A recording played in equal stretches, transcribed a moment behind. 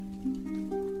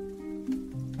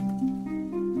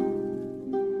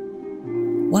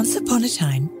Once upon a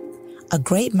time, a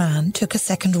great man took a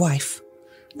second wife,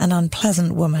 an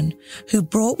unpleasant woman who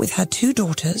brought with her 2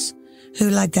 daughters who,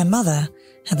 like their mother,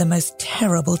 had the most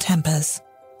terrible tempers.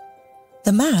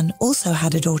 The man also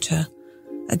had a daughter,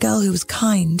 a girl who was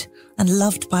kind and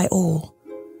loved by all.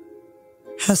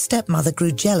 Her stepmother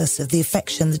grew jealous of the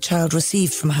affection the child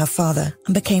received from her father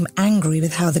and became angry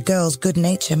with how the girl's good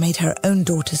nature made her own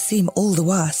daughter seem all the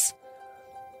worse.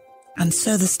 And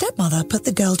so the stepmother put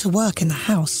the girl to work in the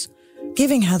house,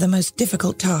 giving her the most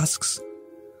difficult tasks.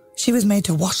 She was made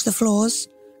to wash the floors,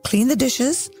 clean the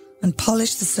dishes, and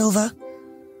polish the silver.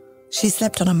 She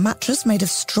slept on a mattress made of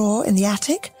straw in the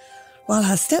attic, while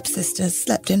her stepsisters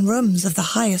slept in rooms of the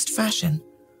highest fashion.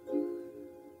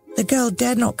 The girl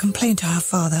dared not complain to her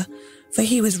father, for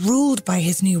he was ruled by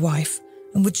his new wife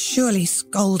and would surely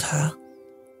scold her.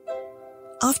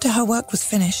 After her work was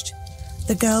finished,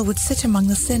 the girl would sit among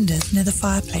the cinders near the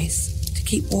fireplace to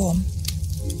keep warm.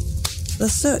 The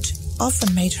soot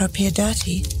often made her appear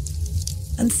dirty,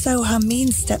 and so her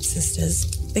mean stepsisters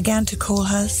began to call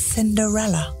her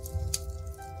Cinderella.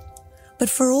 But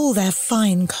for all their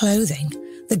fine clothing,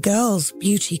 the girl's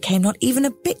beauty came not even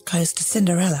a bit close to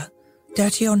Cinderella,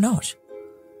 dirty or not.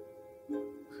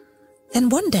 Then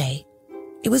one day,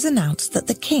 it was announced that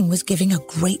the king was giving a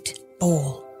great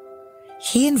ball.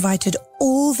 He invited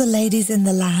all the ladies in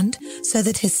the land so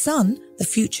that his son, the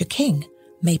future king,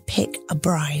 may pick a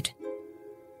bride.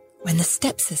 When the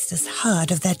stepsisters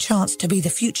heard of their chance to be the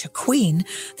future queen,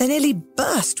 they nearly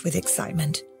burst with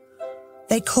excitement.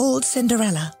 They called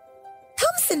Cinderella.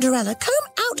 "Come, Cinderella, comb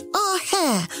out our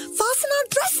hair, fasten our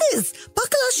dresses,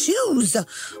 buckle our shoes.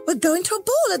 We're going to a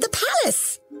ball at the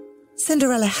palace."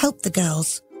 Cinderella helped the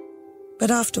girls, but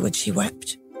afterwards she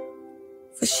wept,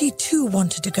 for she too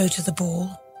wanted to go to the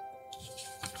ball.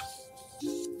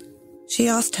 She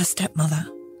asked her stepmother,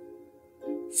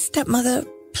 "Stepmother,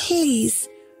 please,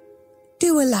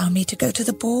 do allow me to go to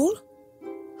the ball."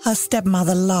 Her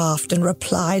stepmother laughed and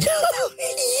replied,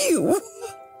 "You,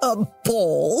 a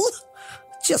ball?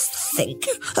 Just think,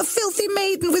 a filthy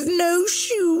maiden with no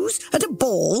shoes at a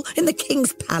ball in the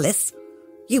king's palace.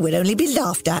 You would only be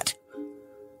laughed at."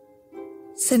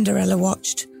 Cinderella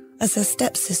watched as her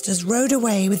stepsisters rode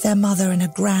away with their mother in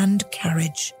a grand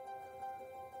carriage.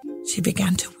 She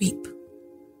began to weep.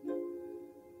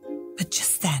 But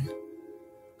just then,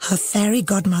 her fairy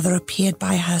godmother appeared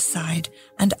by her side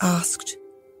and asked,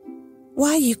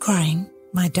 "Why are you crying,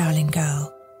 my darling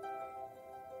girl?"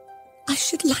 "I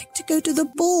should like to go to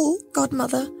the ball,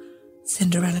 godmother,"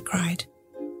 Cinderella cried.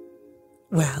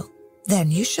 "Well,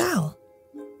 then you shall."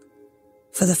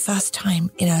 For the first time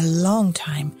in a long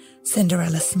time,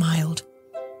 Cinderella smiled.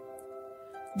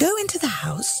 "Go into the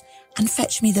house and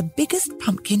fetch me the biggest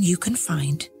pumpkin you can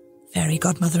find," Fairy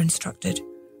Godmother instructed.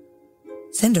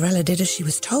 Cinderella did as she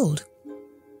was told.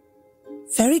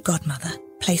 Fairy Godmother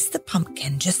placed the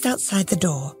pumpkin just outside the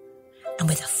door, and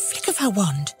with a flick of her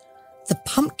wand, the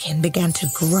pumpkin began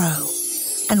to grow,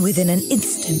 and within an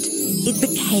instant, it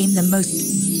became the most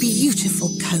beautiful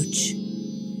coach.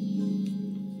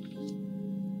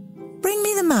 "Bring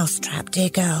me the mousetrap, dear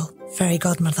girl," Fairy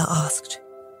Godmother asked.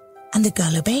 And the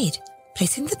girl obeyed,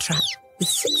 placing the trap with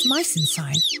 6 mice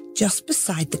inside just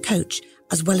beside the coach,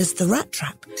 as well as the rat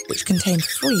trap, which contained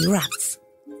 3 rats.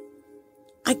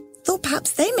 "I thought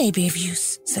perhaps they may be of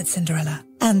use," said Cinderella.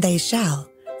 "And they shall,"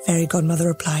 Fairy Godmother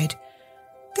replied.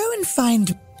 "Go and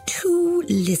find 2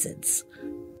 lizards."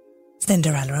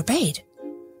 Cinderella obeyed.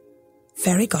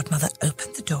 Fairy Godmother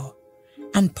opened the door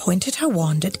and pointed her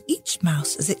wand at each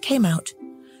mouse as it came out,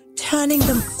 turning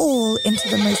them all into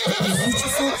the most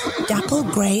beautiful dapple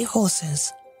grey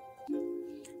horses.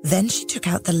 Then she took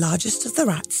out the largest of the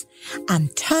rats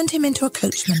and turned him into a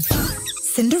coachman.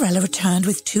 Cinderella returned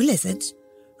with 2 lizards,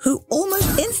 who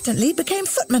almost instantly became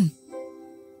footmen.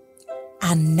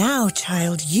 "And now,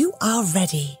 child, you are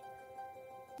ready."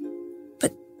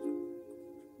 "But,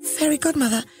 Fairy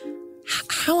Godmother,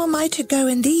 how am I to go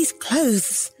in these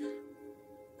clothes?"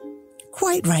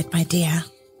 "Quite right, my dear."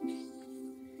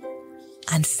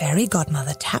 And Fairy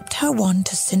Godmother tapped her wand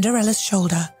to Cinderella's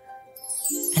shoulder,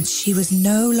 and she was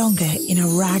no longer in a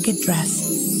ragged dress,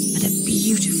 but a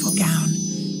beautiful gown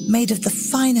made of the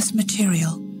finest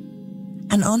material,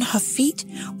 and on her feet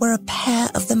were a pair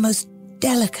of the most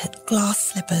delicate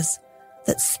glass slippers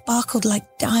that sparkled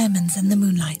like diamonds in the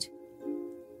moonlight.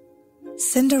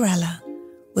 Cinderella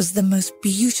was the most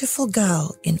beautiful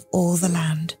girl in all the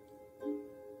land.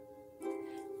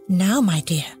 "Now, my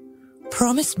dear,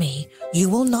 promise me you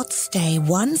will not stay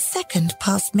 1 second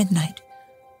past midnight,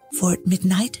 for at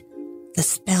midnight the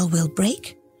spell will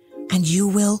break and you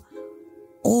will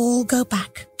all go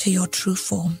back to your true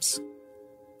forms."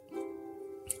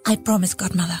 I promise,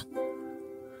 Godmother."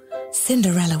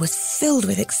 Cinderella was filled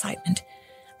with excitement,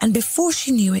 and before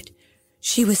she knew it,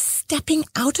 she was stepping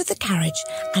out of the carriage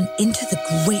and into the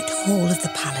great hall of the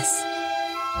palace.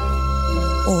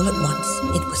 All at once,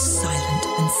 it was silent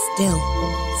and still,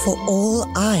 for all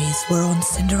eyes were on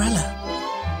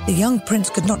Cinderella. The young prince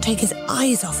could not take his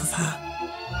eyes off of her.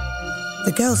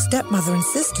 The girl's stepmother and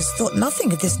sisters thought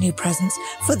nothing of this new presence,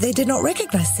 for they did not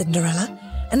recognize Cinderella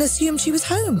and assumed she was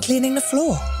home cleaning the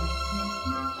floor.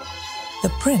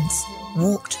 The prince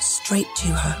walked straight to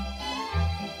her.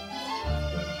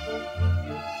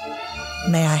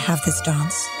 "May I have this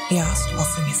dance?" he asked,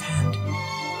 offering his hand.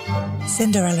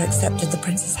 Cinderella accepted the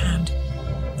prince's hand.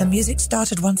 The music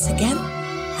started once again,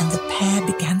 and the pair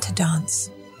began to dance.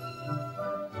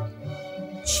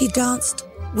 She danced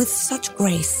with such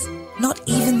grace, not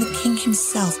even the king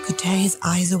himself could tear his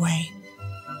eyes away.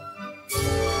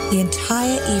 The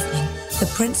entire evening,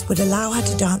 the prince would allow her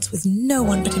to dance with no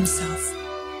one but himself.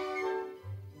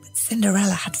 But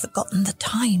Cinderella had forgotten the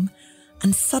time,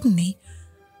 and suddenly,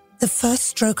 the first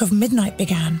stroke of midnight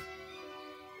began.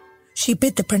 She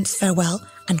bid the prince farewell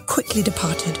and quickly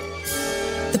departed.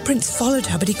 The prince followed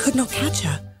her, but he could not catch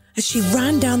her. As she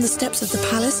ran down the steps of the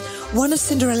palace, one of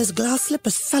Cinderella's glass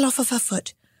slippers fell off of her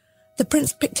foot. The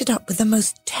prince picked it up with the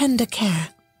most tender care.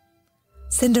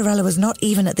 Cinderella was not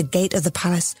even at the gate of the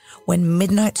palace when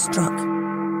midnight struck,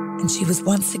 and she was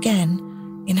once again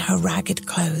in her ragged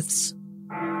clothes.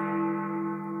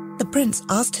 The prince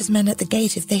asked his men at the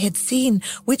gate if they had seen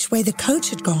which way the coach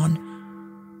had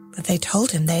gone, but they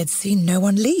told him they had seen no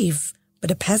one leave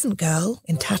but a peasant girl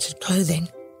in tattered clothing.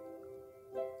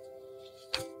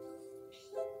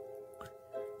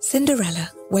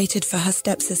 Cinderella waited for her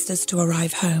stepsisters to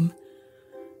arrive home,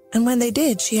 and when they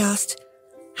did, she asked,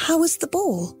 "How was the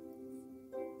ball?"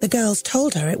 The girls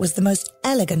told her it was the most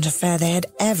elegant affair they had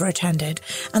ever attended,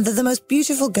 and that the most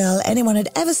beautiful girl anyone had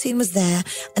ever seen was there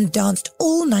and danced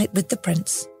all night with the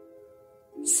prince.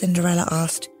 Cinderella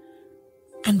asked,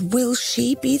 "And will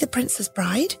she be the prince's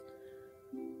bride?"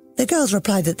 The girls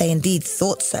replied that they indeed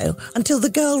thought so, until the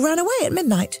girl ran away at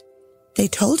midnight. They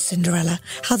told Cinderella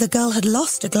how the girl had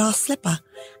lost a glass slipper,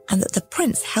 and that the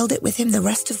prince held it with him the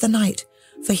rest of the night,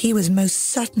 for he was most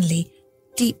certainly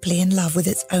deeply in love with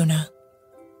its owner.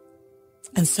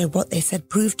 And so what they said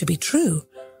proved to be true,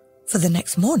 for the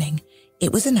next morning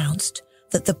it was announced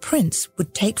that the prince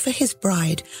would take for his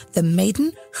bride the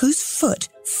maiden whose foot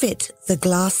fit the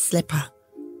glass slipper.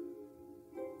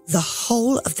 The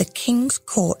whole of the king's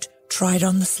court tried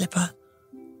on the slipper,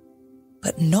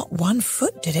 but not one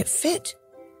foot did it fit.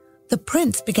 The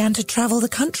prince began to travel the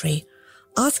country,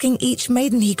 asking each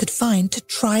maiden he could find to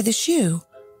try the shoe.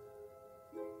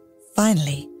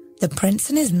 Finally, the prince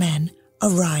and his men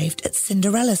arrived at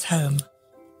Cinderella's home.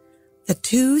 The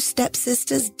two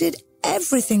stepsisters did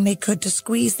everything they could to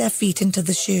squeeze their feet into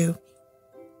the shoe,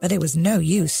 but it was no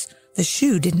use. The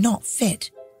shoe did not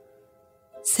fit.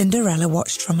 Cinderella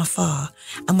watched from afar,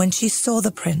 and when she saw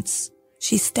the prince,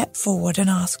 she stepped forward and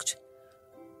asked,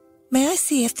 "May I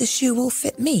see if the shoe will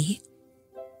fit me?"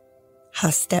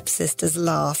 Her stepsisters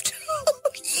laughed.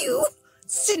 "You,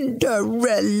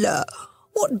 Cinderella!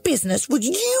 What business would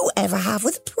you ever have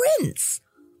with a prince?"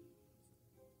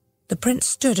 The prince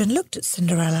stood and looked at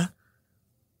Cinderella.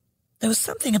 There was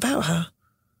something about her,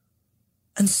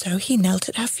 and so he knelt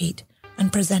at her feet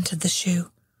and presented the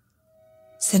shoe.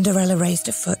 Cinderella raised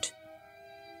a foot,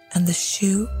 and the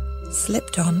shoe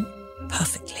slipped on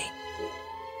perfectly.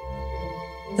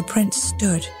 The prince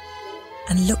stood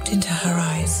and looked into her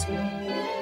eyes.